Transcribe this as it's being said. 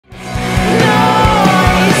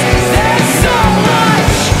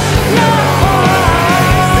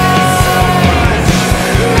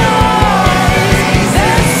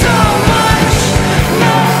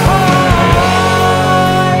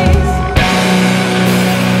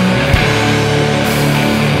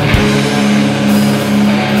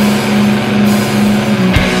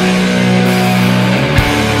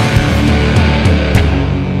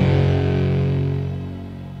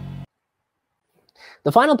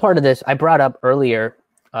The final part of this I brought up earlier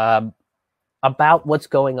about what's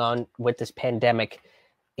going on with this pandemic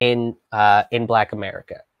in Black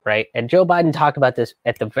America, right? And Joe Biden talked about this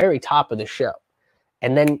at the very top of the show,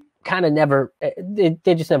 and then kind of never, they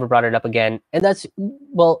just never brought it up again. And that's,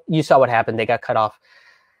 well, you saw what happened. They got cut off.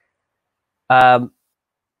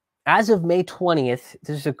 As of May 20th,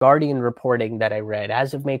 this is a Guardian reporting that I read.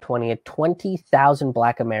 As of May 20th, 20,000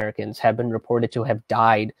 Black Americans have been reported to have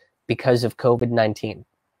died because of COVID-19.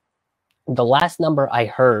 The last number I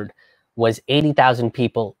heard was 80,000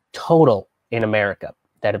 people total in America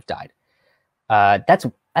that have died. That's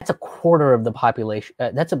a quarter of the population.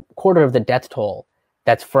 That's a quarter of the death toll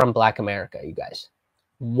that's from Black America, you guys.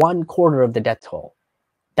 1/4 of the death toll.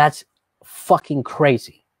 That's fucking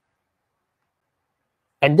crazy.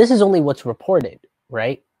 And this is only what's reported,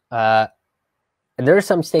 right? And there are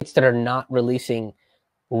some states that are not releasing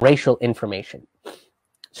racial information.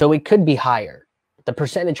 So it could be higher. The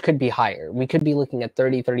percentage could be higher. We could be looking at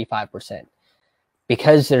 30, 35%.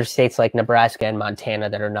 Because there's states like Nebraska and Montana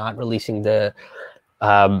that are not releasing the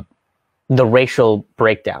racial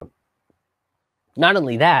breakdown. Not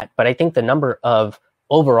only that, but I think the number of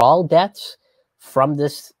overall deaths from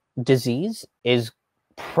this disease is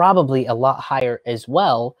probably a lot higher as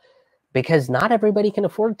well, because not everybody can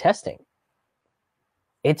afford testing.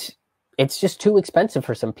 It's just too expensive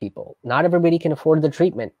for some people. Not everybody can afford the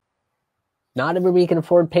treatment. Not everybody can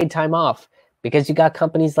afford paid time off, because you got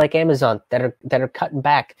companies like Amazon that are cutting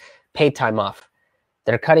back paid time off,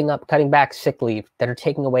 that are cutting back sick leave, that are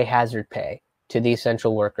taking away hazard pay to the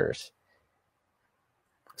essential workers.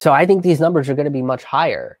 So I think these numbers are going to be much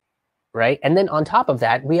higher, right? And then on top of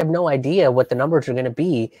that, we have no idea what the numbers are going to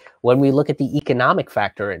be when we look at the economic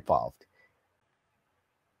factor involved.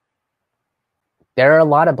 There are a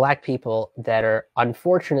lot of Black people that are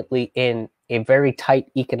unfortunately in a very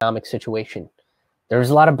tight economic situation. There's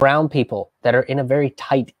a lot of brown people that are in a very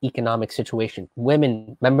tight economic situation.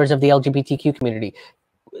 Women, members of the LGBTQ community.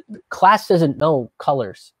 Class doesn't know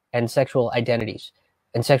colors and sexual identities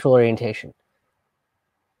and sexual orientation.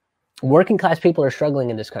 Working class people are struggling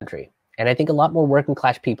in this country. And I think a lot more working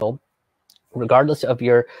class people, regardless of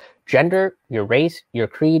your gender, your race, your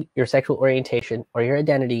creed, your sexual orientation, or your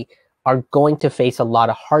identity, are going to face a lot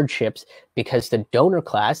of hardships, because the donor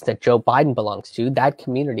class that Joe Biden belongs to, that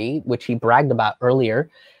community, which he bragged about earlier,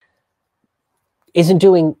 isn't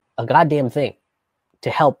doing a goddamn thing to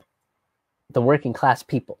help the working class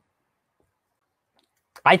people.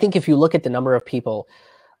 I think if you look at the number of people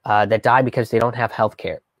that die because they don't have health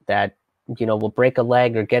care, that, you know, will break a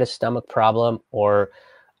leg or get a stomach problem, or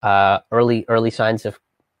early signs of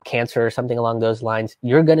cancer or something along those lines,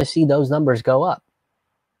 you're going to see those numbers go up.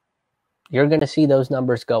 You're going to see those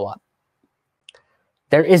numbers go up.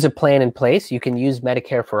 There is a plan in place. You can use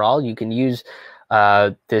Medicare for all. You can use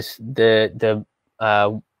the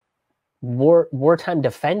Wartime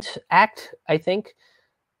Defense Act, I think,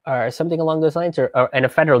 or something along those lines, and a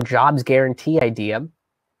federal jobs guarantee idea.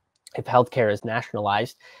 If healthcare is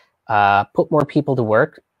nationalized, put more people to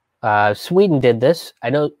work. Sweden did this.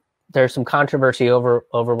 I know there's some controversy over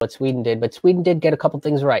what Sweden did, but Sweden did get a couple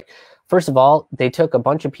things right. First of all, they took a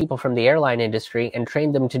bunch of people from the airline industry and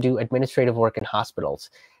trained them to do administrative work in hospitals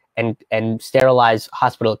and sterilize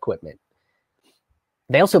hospital equipment.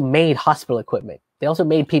 They also made hospital equipment. They also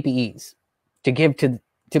made PPEs to give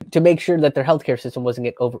to make sure that their healthcare system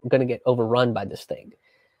wasn't going to get overrun by this thing.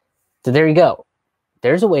 So there you go.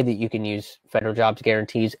 There's a way that you can use federal jobs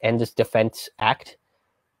guarantees and this Defense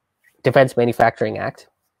Manufacturing Act.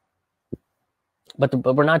 But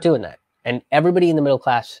we're not doing that. And everybody in the middle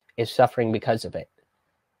class is suffering because of it.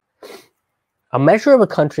 A measure of a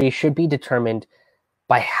country should be determined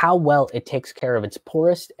by how well it takes care of its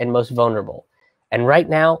poorest and most vulnerable. And right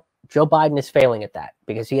now, Joe Biden is failing at that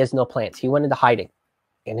because he has no plans. He went into hiding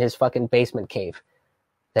in his fucking basement cave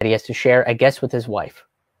that he has to share, I guess, with his wife.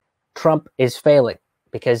 Trump is failing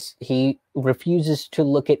because he refuses to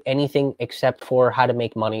look at anything except for how to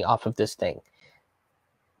make money off of this thing.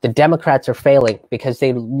 The Democrats are failing because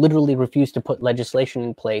they literally refuse to put legislation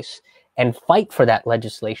in place and fight for that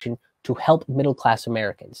legislation to help middle-class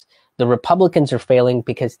Americans. The Republicans are failing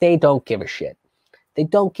because they don't give a shit. They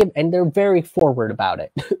don't give, and they're very forward about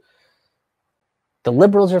it. The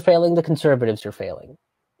liberals are failing, the conservatives are failing.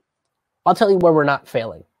 I'll tell you where we're not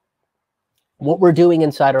failing. What we're doing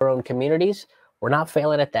inside our own communities, we're not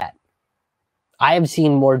failing at that. I have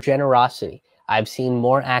seen more generosity. I've seen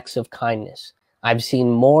more acts of kindness. I've seen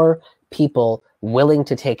more people willing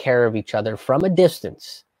to take care of each other from a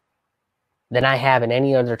distance than I have in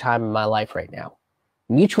any other time in my life right now.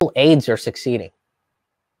 Mutual aids are succeeding.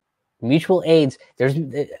 Mutual aids.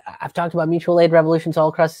 I've talked about mutual aid revolutions all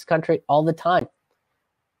across this country all the time.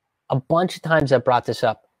 A bunch of times I've brought this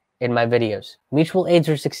up in my videos. Mutual aids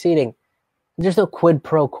are succeeding. There's no quid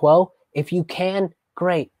pro quo. If you can,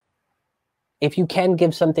 great. If you can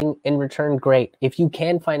give something in return, great. If you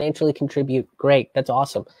can financially contribute, great. That's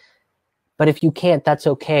awesome. But if you can't, that's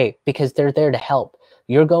okay, because they're there to help.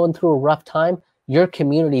 You're going through a rough time, your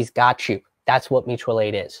community's got you. That's what mutual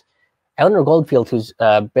aid is. Eleanor Goldfield, who's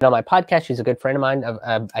been on my podcast, she's a good friend of mine.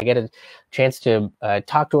 I get a chance to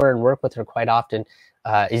talk to her and work with her quite often.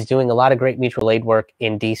 Is doing a lot of great mutual aid work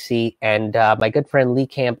in DC. And my good friend Lee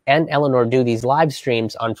Camp and Eleanor do these live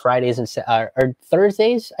streams on Fridays and or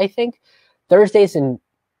Thursdays, I think. Thursdays and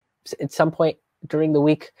at some point during the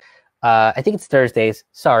week. I think it's Thursdays.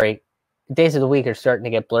 Sorry. Days of the week are starting to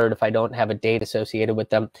get blurred if I don't have a date associated with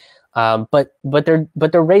them. But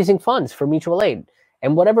they're raising funds for mutual aid.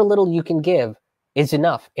 And whatever little you can give is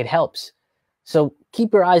enough. It helps. So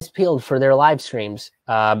keep your eyes peeled for their live streams,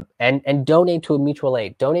 and donate to a mutual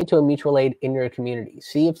aid. Donate to a mutual aid in your community.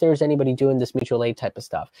 See if there's anybody doing this mutual aid type of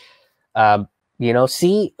stuff.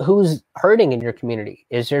 See who's hurting in your community.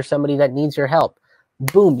 Is there somebody that needs your help?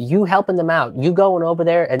 Boom, you helping them out. You going over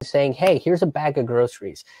there and saying, hey, here's a bag of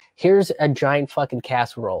groceries. Here's a giant fucking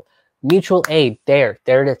casserole. Mutual aid, there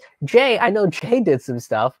it is. Jay, I know Jay did some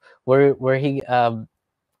stuff where he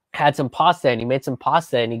had some pasta and he made some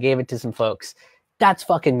pasta and he gave it to some folks. That's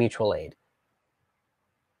fucking mutual aid.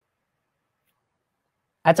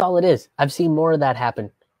 That's all it is. I've seen more of that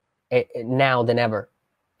happen now than ever.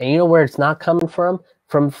 And you know where it's not coming from?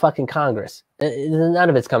 From fucking Congress. None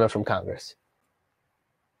of it's coming from Congress.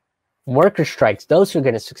 Worker strikes, those are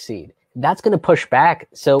going to succeed. That's going to push back.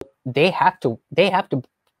 So they have to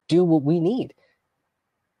do what we need.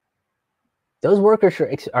 Those worker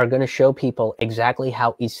strikes are going to show people exactly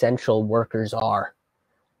how essential workers are.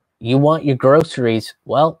 You want your groceries.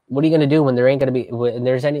 Well, what are you going to do when there ain't going to be, when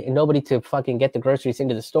there's nobody to fucking get the groceries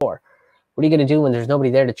into the store? What are you going to do when there's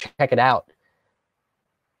nobody there to check it out?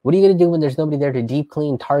 What are you going to do when there's nobody there to deep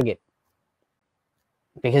clean Target?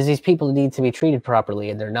 Because these people need to be treated properly,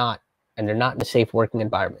 and they're not. And they're not in a safe working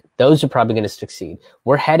environment. Those are probably going to succeed.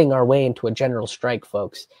 We're heading our way into a general strike,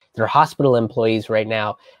 folks. There are hospital employees right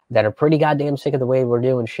now that are pretty goddamn sick of the way we're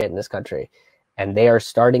doing shit in this country. And they are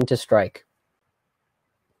starting to strike.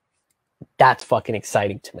 That's fucking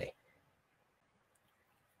exciting to me.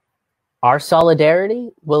 Our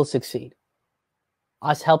solidarity will succeed.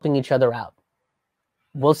 Us helping each other out.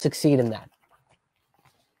 We'll succeed in that.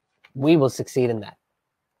 We will succeed in that.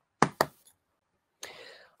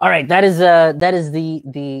 All right, that is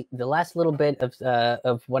the last little bit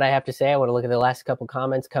of what I have to say. I want to look at the last couple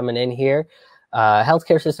comments coming in here.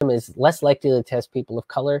 Healthcare system is less likely to test people of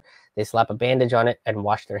color. They slap a bandage on it and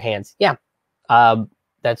wash their hands. Yeah,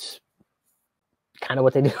 that's kind of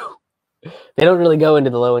what they do. They don't really go into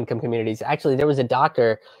the low-income communities. Actually, there was a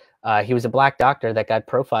doctor. He was a black doctor that got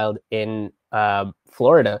profiled in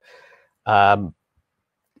Florida, and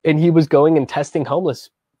he was going and testing homeless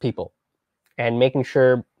people and making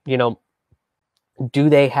sure, do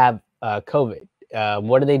they have COVID?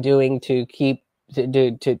 What are they doing to keep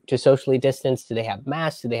to socially distance? Do they have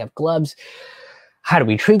masks? Do they have gloves? How do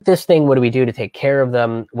we treat this thing? What do we do to take care of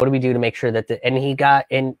them? What do we do to make sure that and he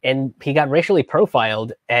got racially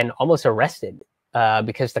profiled and almost arrested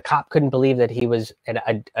because the cop couldn't believe that he was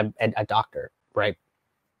a doctor, right?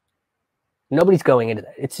 Nobody's going into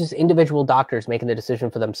that. It's just individual doctors making the decision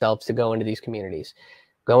for themselves to go into these communities,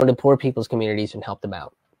 go into poor people's communities and help them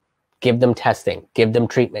out. Give them testing, give them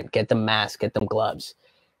treatment, get them masks, get them gloves.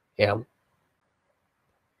 A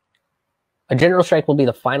general strike will be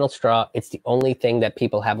the final straw. It's the only thing that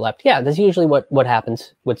people have left. Yeah, that's usually what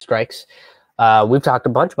happens with strikes. We've talked a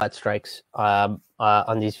bunch about strikes on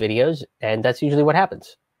these videos, and that's usually what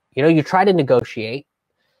happens. You try to negotiate,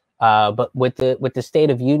 but with the state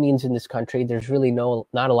of unions in this country, there's really not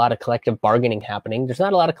a lot of collective bargaining happening. There's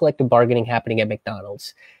not a lot of collective bargaining happening at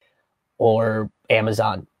McDonald's or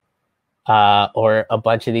Amazon or a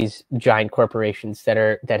bunch of these giant corporations that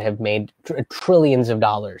have made trillions of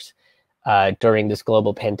dollars during this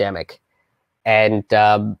global pandemic. And,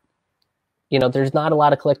 there's not a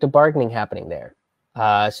lot of collective bargaining happening there.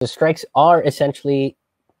 So strikes are essentially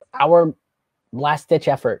our last ditch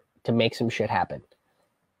effort to make some shit happen.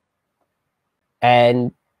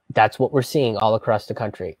 And that's what we're seeing all across the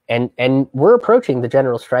country. And we're approaching the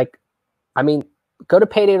general strike. I mean, go to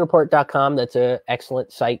paydayreport.com. That's an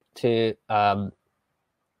excellent site to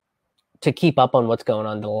keep up on what's going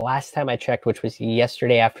on. The last time I checked, which was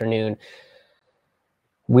yesterday afternoon,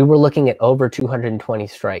 we were looking at over 220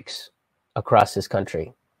 strikes across this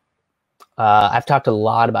country. I've talked a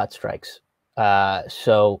lot about strikes.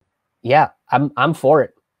 So yeah, I'm for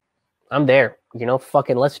it. I'm there.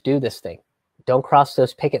 Fucking let's do this thing. Don't cross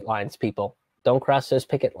those picket lines, people. Don't cross those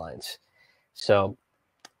picket lines. So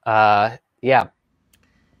yeah.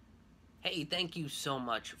 Hey, thank you so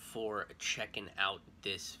much for checking out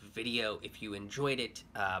this video. If you enjoyed it,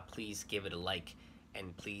 please give it a like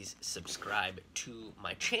and please subscribe to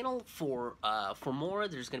my channel for more.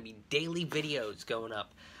 There's going to be daily videos going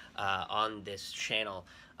up on this channel.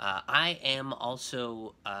 I am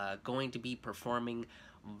also going to be performing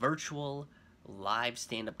virtual live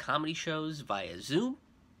stand-up comedy shows via Zoom.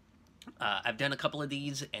 I've done a couple of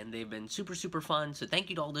these and they've been super, super fun. So thank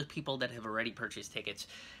you to all those people that have already purchased tickets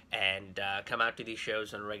and come out to these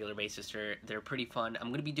shows on a regular basis. They're pretty fun. I'm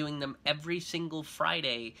going to be doing them every single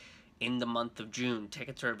Friday in the month of June.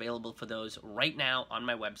 Tickets are available for those right now on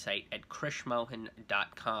my website at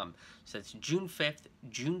krishmohan.com. So that's June 5th,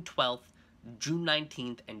 June 12th, June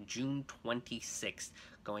 19th, and June 26th,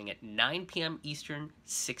 going at 9 p.m. Eastern,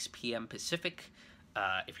 6 p.m. Pacific.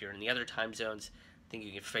 If you're in the other time zones, I think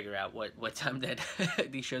you can figure out what time that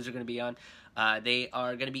these shows are going to be on. They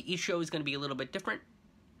are going to be, each show is going to be a little bit different.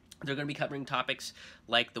 They're going to be covering topics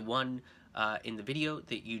like the one in the video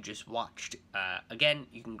that you just watched. Again,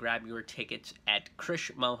 you can grab your tickets at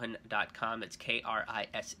krishmohan.com. That's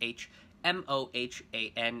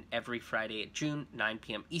KRISHMOHAN every Friday at June, 9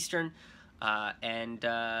 p.m. Eastern. And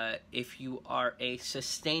if you are a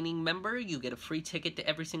sustaining member, you get a free ticket to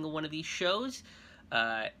every single one of these shows.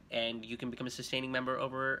 And you can become a sustaining member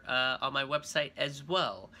over on my website as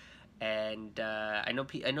well. And I know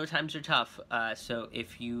times are tough, so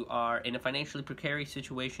if you are in a financially precarious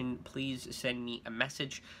situation, please send me a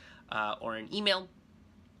message or an email,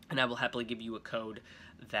 and I will happily give you a code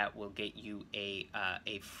that will get you a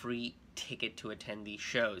free ticket to attend these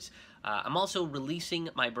shows. I'm also releasing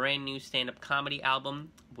my brand new stand-up comedy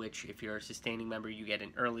album, which, if you're a sustaining member, you get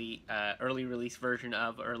an early release version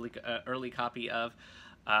of, early copy of.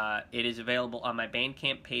 It is available on my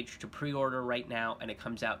Bandcamp page to pre-order right now, and it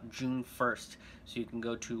comes out June 1st. So you can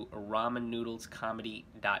go to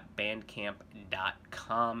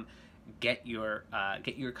ramennoodlescomedy.bandcamp.com, get your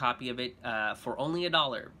copy of it for only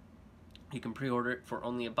 $1. You can pre-order it for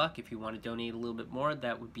only $1. If you want to donate a little bit more,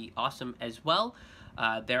 that would be awesome as well.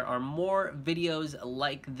 There are more videos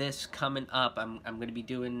like this coming up. I'm going to be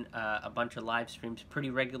doing a bunch of live streams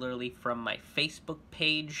pretty regularly from my Facebook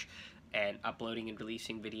page, and uploading and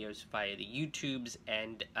releasing videos via the YouTubes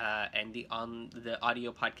and the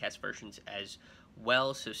audio podcast versions as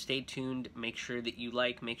well. So stay tuned. Make sure that you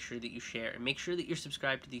like, make sure that you share, and make sure that you're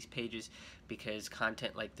subscribed to these pages, because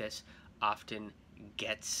content like this often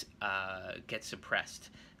gets suppressed.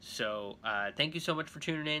 So thank you so much for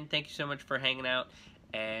tuning in. Thank you so much for hanging out.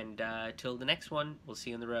 And till the next one, we'll see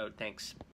you on the road. Thanks.